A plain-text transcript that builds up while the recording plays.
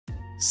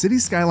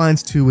Cities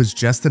Skylines 2 was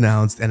just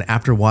announced, and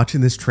after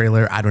watching this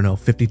trailer, I don't know,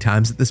 50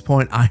 times at this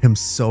point, I am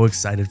so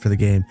excited for the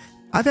game.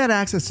 I've had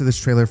access to this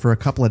trailer for a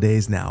couple of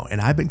days now, and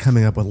I've been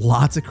coming up with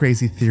lots of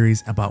crazy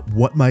theories about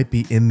what might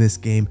be in this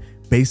game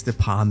based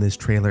upon this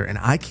trailer, and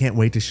I can't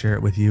wait to share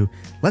it with you.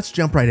 Let's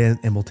jump right in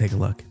and we'll take a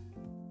look.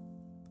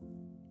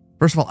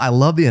 First of all, I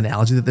love the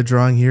analogy that they're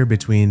drawing here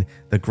between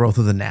the growth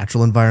of the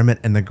natural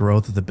environment and the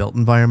growth of the built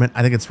environment.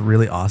 I think it's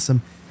really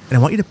awesome. And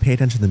I want you to pay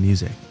attention to the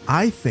music.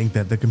 I think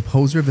that the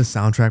composer of the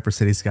soundtrack for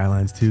Cities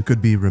Skylines 2 could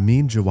be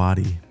Ramin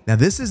Djawadi. Now,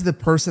 this is the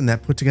person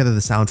that put together the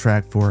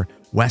soundtrack for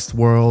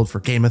Westworld, for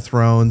Game of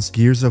Thrones,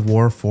 Gears of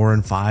War 4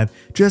 and 5.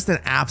 Just an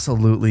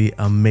absolutely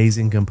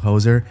amazing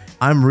composer.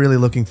 I'm really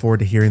looking forward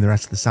to hearing the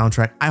rest of the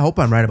soundtrack. I hope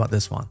I'm right about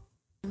this one.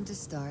 To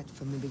start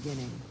from the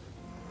beginning.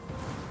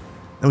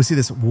 And we see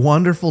this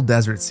wonderful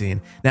desert scene.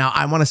 Now,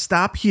 I want to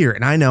stop here,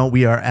 and I know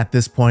we are at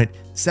this point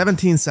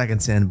 17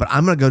 seconds in, but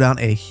I'm going to go down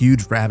a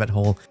huge rabbit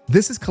hole.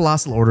 This is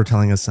Colossal Order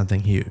telling us something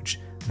huge.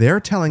 They're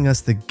telling us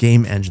the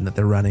game engine that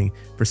they're running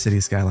for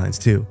Cities Skylines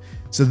 2.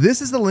 So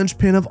this is the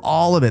linchpin of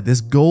all of it,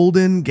 this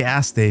golden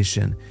gas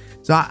station.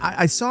 So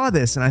I saw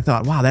this and I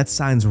thought, wow, that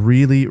sign's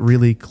really,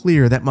 really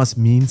clear. That must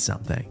mean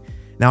something.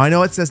 Now, I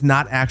know it says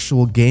not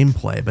actual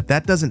gameplay, but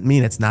that doesn't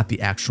mean it's not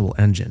the actual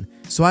engine.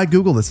 So I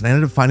Googled this and I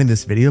ended up finding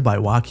this video by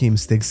Joachim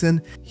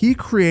Stigson. He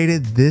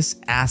created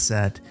this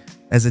asset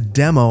as a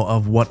demo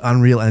of what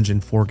Unreal Engine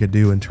 4 could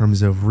do in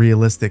terms of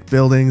realistic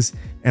buildings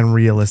and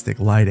realistic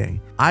lighting.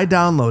 I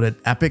downloaded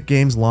Epic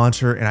Games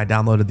Launcher and I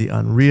downloaded the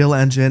Unreal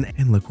Engine,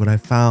 and look what I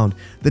found.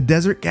 The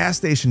desert gas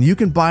station, you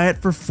can buy it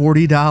for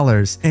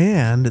 $40.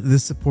 And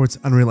this supports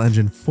Unreal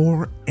Engine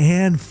 4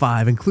 and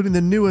 5, including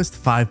the newest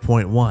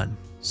 5.1.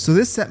 So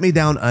this set me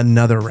down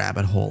another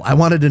rabbit hole. I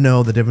wanted to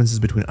know the differences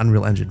between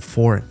Unreal Engine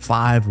 4 and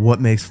 5, what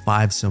makes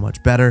 5 so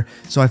much better.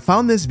 So I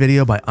found this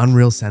video by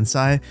Unreal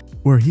Sensei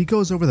where he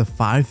goes over the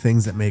 5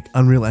 things that make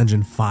Unreal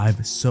Engine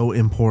 5 so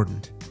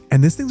important.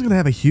 And this thing's gonna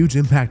have a huge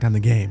impact on the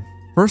game.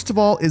 First of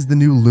all is the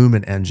new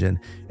Lumen engine.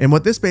 And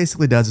what this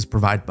basically does is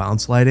provide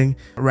bounce lighting.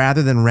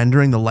 Rather than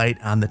rendering the light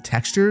on the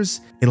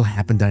textures, it'll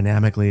happen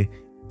dynamically.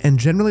 And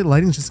generally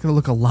lighting is just gonna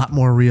look a lot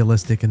more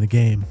realistic in the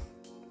game.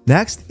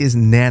 Next is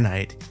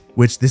Nanite,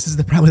 which this is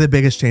probably the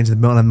biggest change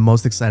that I'm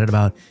most excited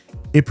about.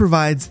 It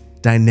provides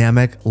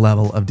dynamic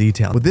level of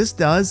detail. What this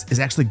does is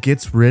actually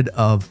gets rid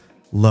of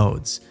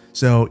loads.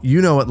 So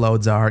you know what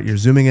loads are. You're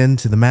zooming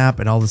into the map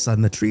and all of a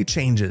sudden the tree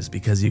changes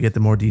because you get the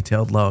more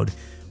detailed load.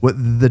 What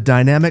the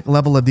dynamic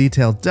level of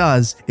detail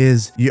does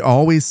is you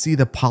always see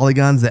the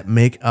polygons that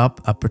make up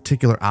a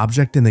particular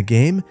object in the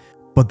game,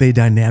 but they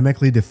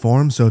dynamically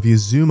deform. So if you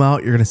zoom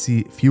out, you're going to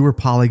see fewer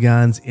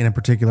polygons in a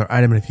particular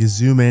item. And if you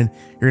zoom in,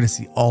 you're going to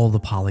see all the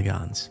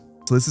polygons.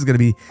 So this is going to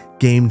be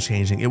game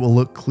changing. It will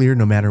look clear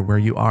no matter where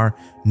you are.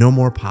 No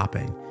more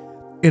popping.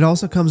 It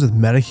also comes with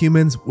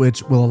metahumans,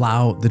 which will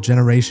allow the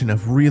generation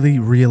of really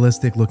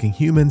realistic looking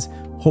humans.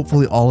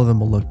 Hopefully all of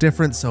them will look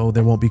different, so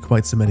there won't be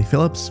quite so many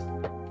Phillips.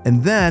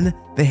 And then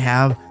they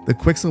have the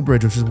Quixel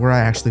Bridge, which is where I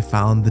actually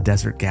found the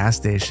desert gas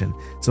station.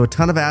 So a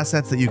ton of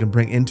assets that you can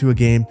bring into a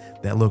game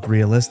that look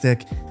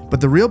realistic. But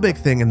the real big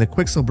thing in the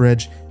Quixel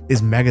Bridge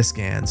is mega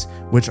scans,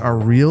 which are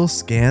real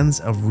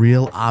scans of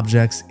real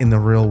objects in the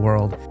real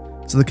world.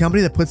 So the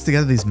company that puts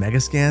together these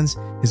mega scans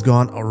has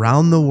gone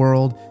around the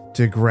world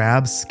to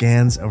grab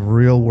scans of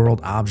real world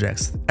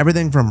objects.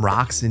 Everything from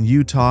rocks in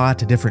Utah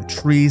to different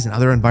trees and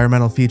other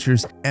environmental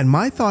features. And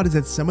my thought is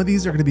that some of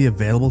these are going to be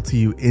available to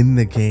you in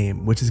the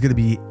game, which is going to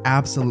be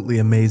absolutely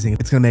amazing.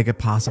 It's going to make it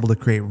possible to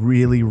create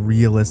really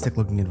realistic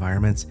looking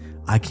environments.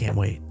 I can't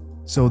wait.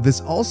 So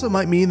this also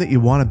might mean that you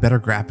want a better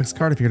graphics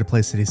card if you're going to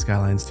play Cities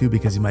Skylines 2,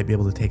 because you might be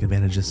able to take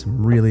advantage of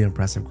some really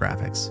impressive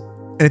graphics.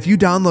 And if you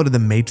downloaded the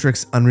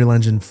Matrix Unreal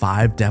Engine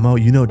 5 demo,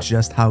 you know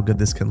just how good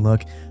this can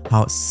look,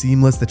 how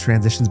seamless the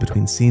transitions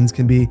between scenes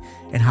can be,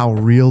 and how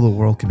real the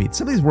world can be.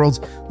 Some of these worlds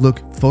look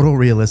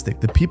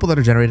photorealistic. The people that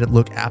are generated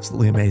look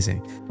absolutely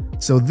amazing.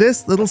 So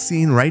this little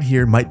scene right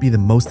here might be the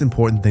most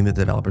important thing that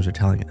developers are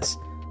telling us.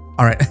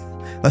 All right,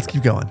 let's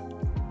keep going.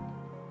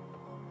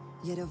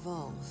 Yet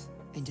evolve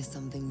into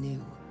something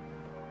new.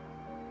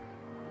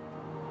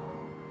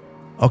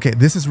 Okay,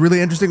 this is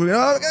really interesting.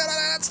 Oh,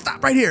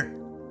 stop right here.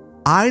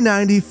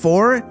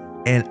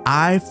 I-94 and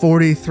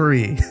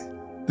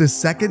I-43. The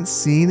second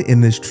scene in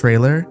this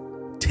trailer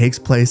takes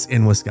place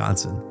in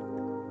Wisconsin.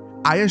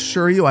 I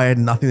assure you I had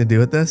nothing to do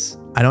with this.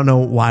 I don't know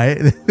why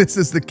this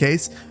is the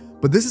case,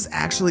 but this is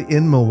actually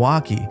in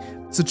Milwaukee.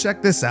 So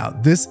check this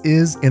out. This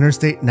is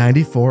Interstate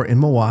 94 in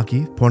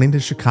Milwaukee, pointing to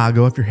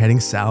Chicago if you're heading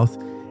south,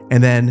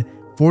 and then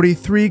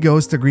 43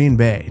 goes to Green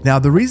Bay. Now,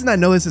 the reason I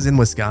know this is in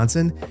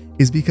Wisconsin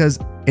is because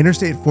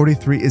Interstate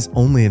 43 is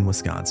only in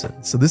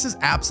Wisconsin. So this is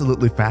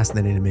absolutely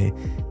fascinating to me.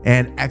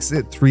 And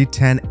exit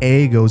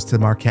 310A goes to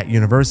Marquette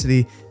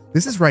University.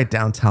 This is right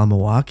downtown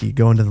Milwaukee,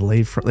 going to the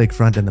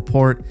lakefront and the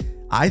port.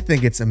 I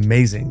think it's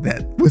amazing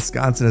that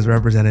Wisconsin is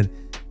represented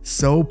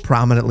so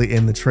prominently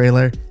in the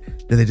trailer.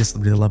 Do they just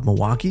really love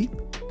Milwaukee?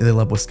 Do they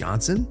love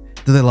Wisconsin?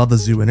 Do they love the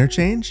zoo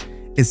interchange?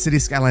 Is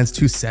Cities Skylines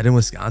 2 set in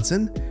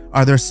Wisconsin?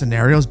 Are there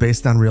scenarios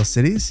based on real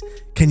cities?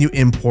 Can you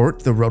import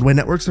the roadway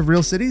networks of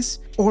real cities?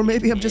 Or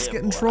maybe I'm just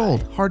getting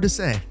trolled. Hard to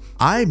say.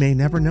 I may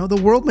never know,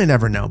 the world may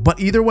never know, but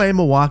either way,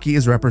 Milwaukee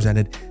is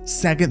represented.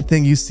 Second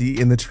thing you see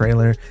in the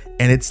trailer,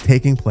 and it's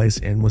taking place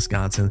in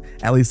Wisconsin,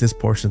 at least this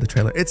portion of the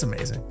trailer. It's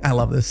amazing. I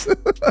love this.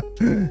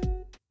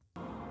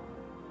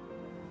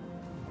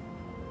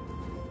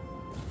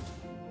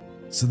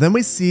 So then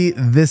we see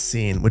this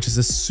scene, which is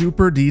a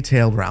super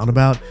detailed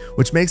roundabout,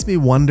 which makes me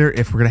wonder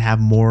if we're going to have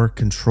more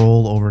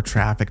control over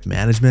traffic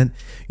management.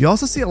 You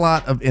also see a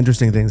lot of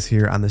interesting things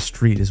here on the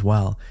street as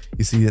well.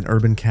 You see an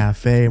urban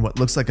cafe and what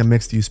looks like a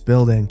mixed-use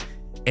building,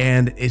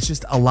 and it's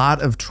just a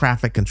lot of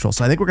traffic control.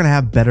 So I think we're going to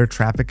have better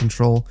traffic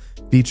control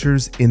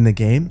features in the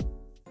game.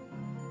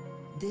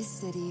 This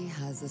city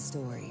has a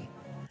story.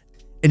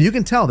 And you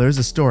can tell there's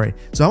a story.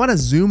 So I want to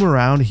zoom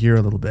around here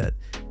a little bit.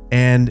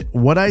 And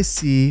what I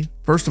see,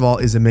 first of all,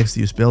 is a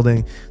mixed-use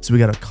building. So we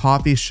got a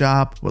coffee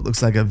shop, what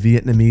looks like a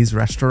Vietnamese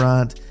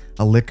restaurant,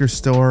 a liquor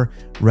store,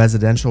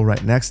 residential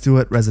right next to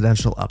it,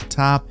 residential up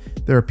top.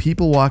 There are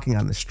people walking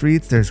on the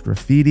streets. There's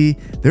graffiti.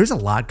 There's a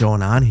lot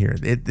going on here.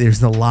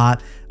 There's a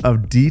lot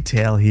of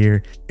detail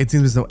here. It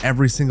seems as though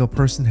every single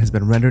person has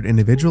been rendered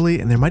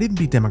individually, and there might even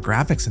be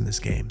demographics in this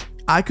game.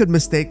 I could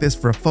mistake this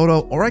for a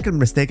photo, or I could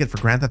mistake it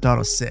for Grand Theft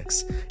Auto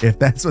 6, if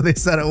that's what they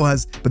said it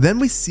was. But then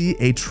we see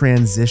a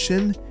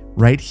transition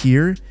right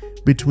here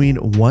between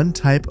one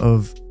type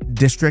of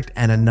district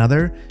and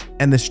another,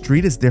 and the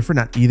street is different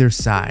on either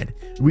side.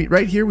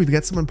 Right here, we've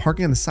got someone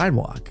parking on the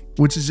sidewalk,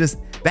 which is just,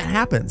 that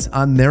happens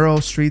on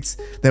narrow streets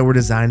that were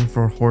designed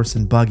for horse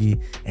and buggy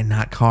and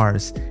not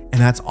cars, and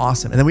that's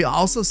awesome. And then we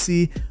also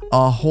see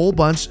a whole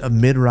bunch of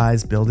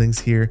mid-rise buildings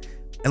here,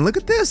 and look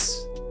at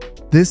this.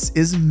 This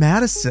is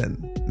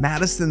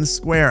Madison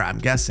Square, I'm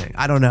guessing.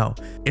 I don't know.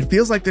 It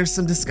feels like there's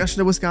some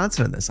discussion of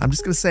Wisconsin in this. I'm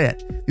just gonna say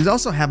it. These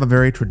also have a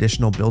very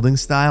traditional building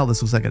style.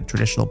 This looks like a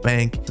traditional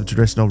bank, some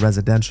traditional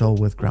residential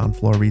with ground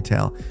floor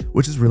retail,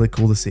 which is really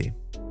cool to see.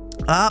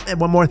 And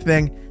one more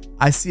thing,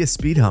 I see a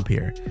speed hump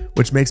here,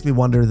 which makes me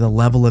wonder the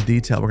level of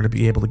detail we're gonna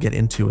be able to get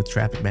into with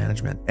traffic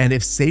management. And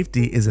if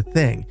safety is a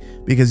thing,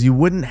 because you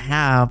wouldn't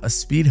have a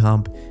speed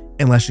hump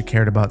unless you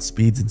cared about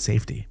speeds and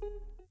safety.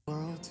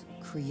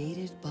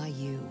 Created by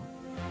you.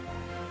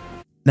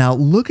 Now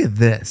look at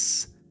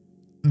this.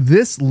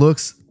 This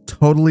looks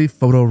totally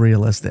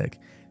photorealistic.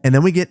 And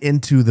then we get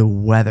into the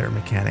weather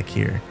mechanic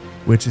here,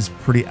 which is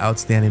pretty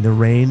outstanding. The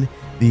rain,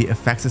 the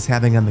effects it's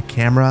having on the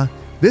camera.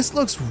 This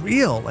looks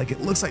real. Like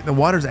it looks like the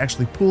water's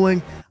actually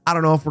pooling. I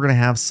don't know if we're gonna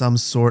have some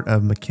sort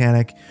of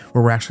mechanic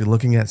where we're actually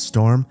looking at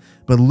storm,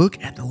 but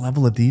look at the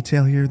level of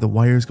detail here. The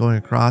wires going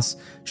across,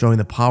 showing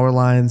the power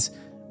lines.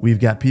 We've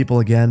got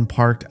people again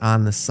parked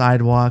on the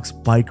sidewalks,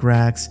 bike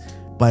racks,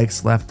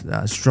 bikes left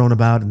strewn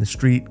about in the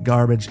street,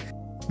 garbage.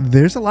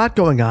 There's a lot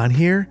going on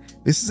here.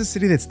 This is a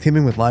city that's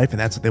teeming with life, and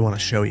that's what they want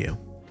to show you.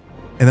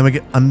 And then we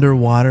get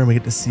underwater and we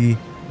get to see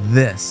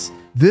this.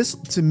 This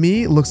to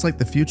me looks like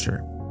the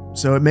future.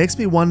 So it makes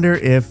me wonder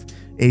if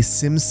a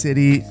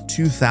SimCity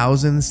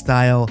 2000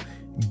 style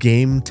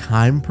game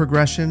time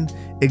progression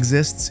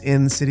exists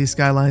in Cities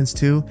Skylines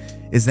 2.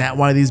 Is that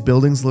why these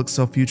buildings look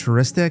so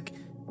futuristic?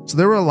 So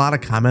there were a lot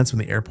of comments when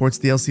the Airports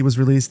DLC was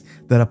released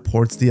that a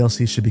Ports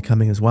DLC should be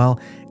coming as well.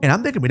 And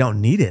I'm thinking we don't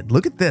need it.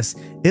 Look at this.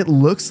 It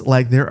looks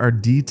like there are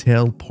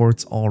detailed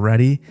ports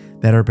already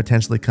that are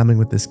potentially coming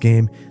with this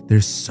game.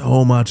 There's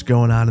so much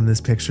going on in this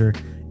picture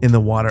in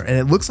the water. And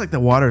it looks like the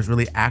water is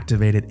really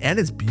activated and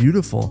it's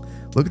beautiful.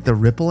 Look at the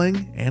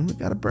rippling, and we've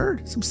got a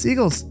bird, some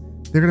seagulls.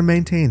 They're going to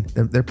maintain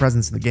their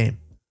presence in the game.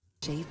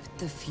 Shape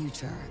the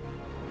future.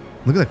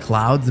 Look at the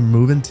clouds and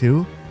moving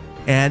too.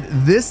 And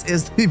this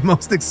is the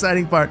most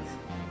exciting part.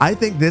 I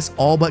think this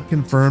all but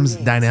confirms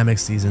dynamic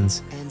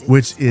seasons,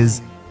 which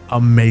is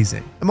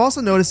amazing. I'm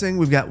also noticing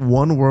we've got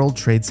One World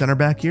Trade Center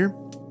back here.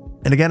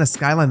 And again, a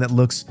skyline that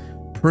looks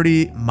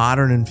pretty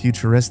modern and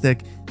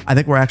futuristic. I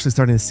think we're actually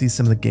starting to see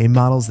some of the game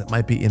models that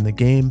might be in the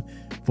game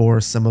for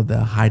some of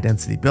the high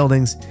density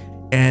buildings.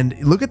 And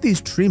look at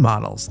these tree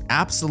models,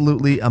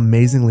 absolutely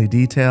amazingly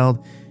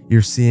detailed.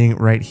 You're seeing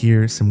right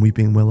here some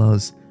weeping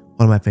willows,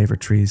 one of my favorite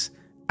trees.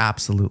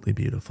 Absolutely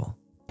beautiful.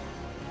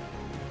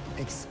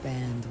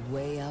 Expand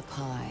way up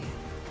high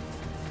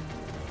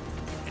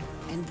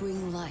and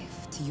bring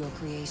life to your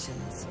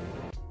creations.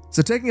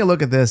 So taking a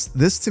look at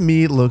this to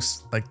me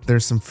looks like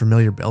there's some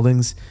familiar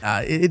buildings.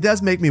 It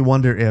does make me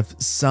wonder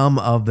if some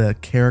of the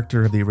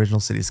character of the original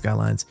Cities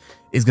Skylines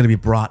is going to be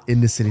brought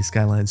into Cities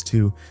Skylines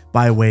 2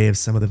 by way of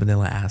some of the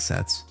vanilla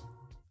assets.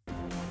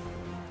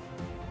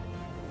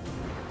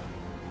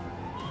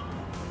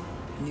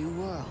 New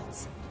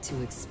worlds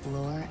to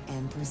explore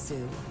and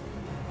pursue.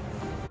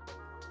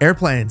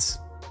 Airplanes.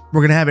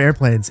 We're going to have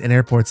airplanes and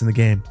airports in the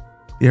game.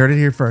 You heard it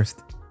here first.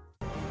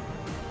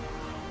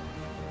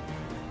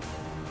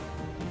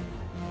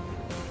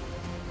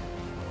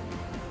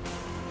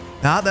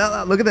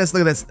 Now, look at this.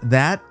 Look at this.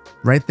 That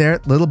right there,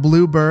 little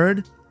blue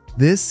bird.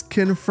 This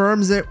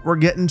confirms it. We're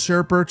getting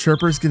Chirper.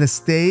 Chirper's going to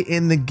stay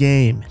in the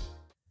game.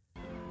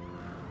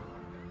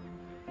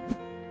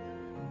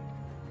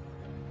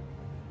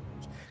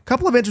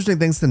 couple of interesting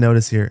things to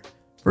notice here.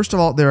 First of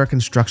all, there are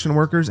construction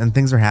workers and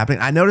things are happening.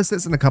 I noticed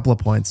this in a couple of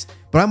points,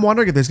 but I'm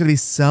wondering if there's going to be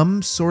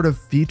some sort of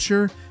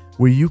feature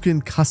where you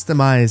can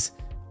customize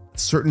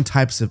certain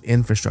types of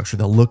infrastructure,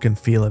 the look and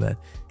feel of it.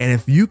 And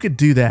if you could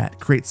do that,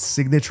 create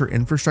signature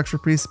infrastructure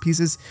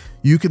pieces,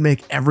 you can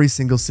make every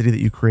single city that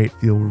you create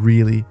feel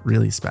really,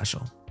 really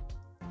special.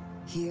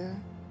 Here,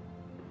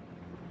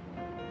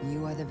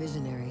 you are the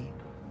visionary.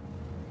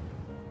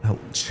 Now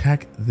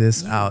check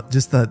this out.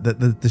 Just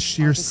the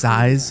sheer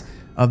size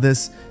of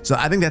this. So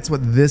I think that's what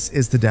this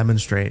is to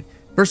demonstrate.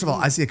 First of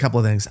all, I see a couple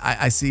of things.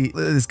 I see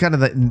it's kind of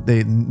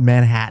the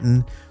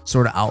Manhattan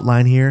sort of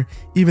outline here,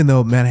 even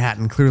though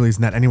Manhattan clearly is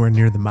not anywhere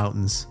near the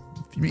mountains.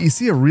 You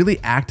see a really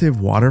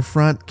active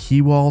waterfront, quay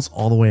walls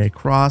all the way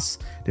across,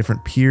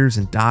 different piers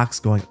and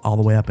docks going all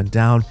the way up and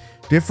down,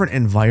 different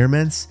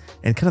environments,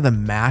 and kind of the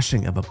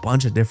mashing of a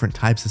bunch of different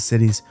types of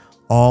cities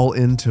all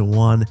into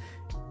one.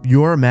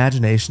 Your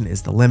imagination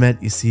is the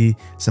limit. You see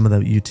some of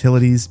the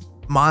utilities,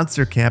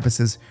 monster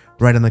campuses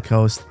right on the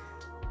coast.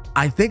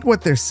 I think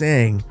what they're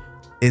saying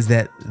is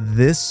that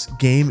this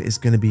game is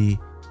going to be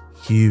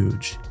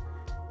huge.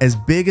 As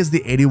big as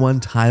the 81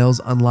 tiles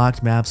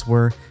unlocked maps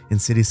were in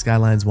Cities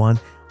Skylines 1,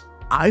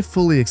 I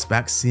fully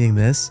expect seeing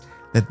this,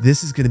 that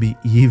this is going to be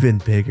even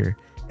bigger.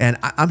 And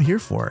I'm here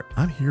for it.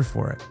 I'm here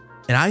for it.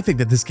 And I think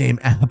that this game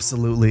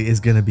absolutely is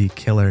going to be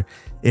killer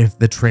if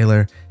the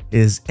trailer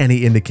is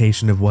any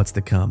indication of what's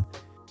to come.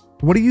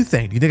 What do you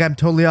think? Do you think I'm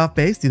totally off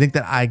base? Do you think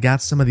that I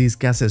got some of these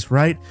guesses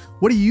right?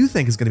 What do you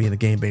think is going to be in the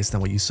game based on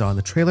what you saw in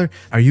the trailer?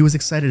 Are you as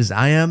excited as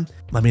I am?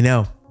 Let me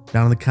know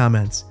down in the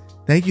comments.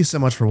 Thank you so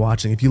much for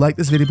watching. If you like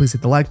this video, please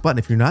hit the like button.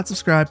 If you're not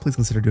subscribed, please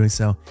consider doing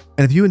so.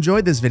 And if you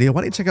enjoyed this video,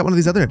 why don't you check out one of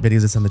these other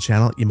videos that's on the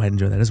channel? You might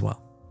enjoy that as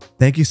well.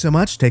 Thank you so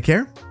much. Take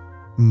care.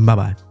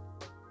 Bye-bye.